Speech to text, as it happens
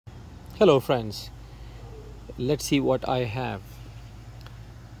Hello friends, let's see what I have.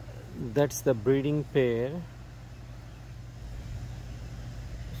 That's the breeding pair,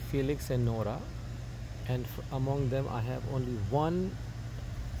 Felix and Nora, and among them I have only one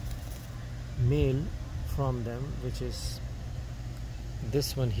male from them, which is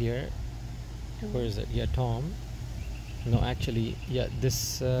this one here. Where is it? Yeah, Tom. No, actually, yeah,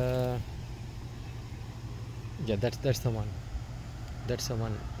 this yeah, that's the one. That's the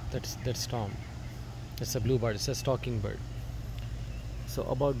one. That's Tom. It's a blue bird. It's a stalking bird. So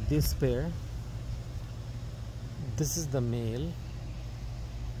about this pair, this is the male,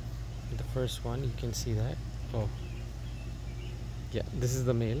 the first one. You can see that. Oh yeah, this is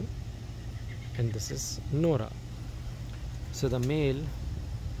the male and this is Nora. So the male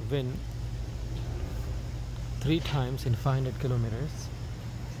win 3 times in 500 kilometers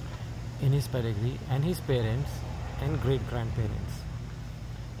in his pedigree, and his parents and great grandparents.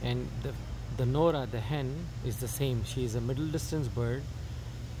 And the Nora, the hen, is the same. She is a middle distance bird.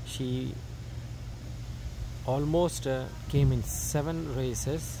 She almost came in 7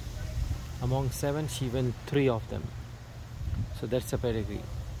 races. Among 7, she won 3 of them. So that's a pedigree.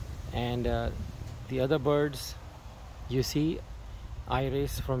 And the other birds, you see, eye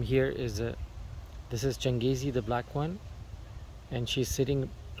race from here is this is Changezi, the black one, and she's sitting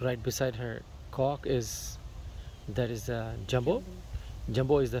right beside her cock. That is Jumbo.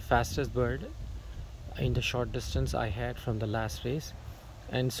 Jumbo is the fastest bird in the short distance I had from the last race,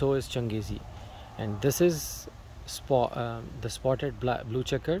 and so is Changezi. And this is the spotted blue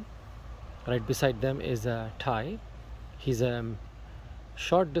checkered. Right beside them is a Thai. He's a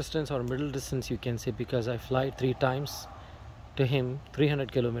short distance or middle distance, you can say, because I fly 3 times to him,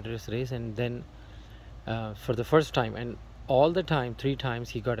 300 kilometers race, and then for the first time, and all the time 3 times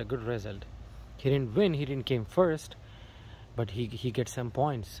he got a good result. He didn't win, he didn't came first, but he gets some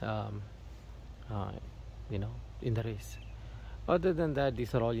points in the race. Other than that,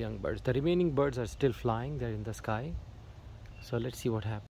 these are all young birds. The remaining birds are still flying. They're in the sky. So let's see what happens.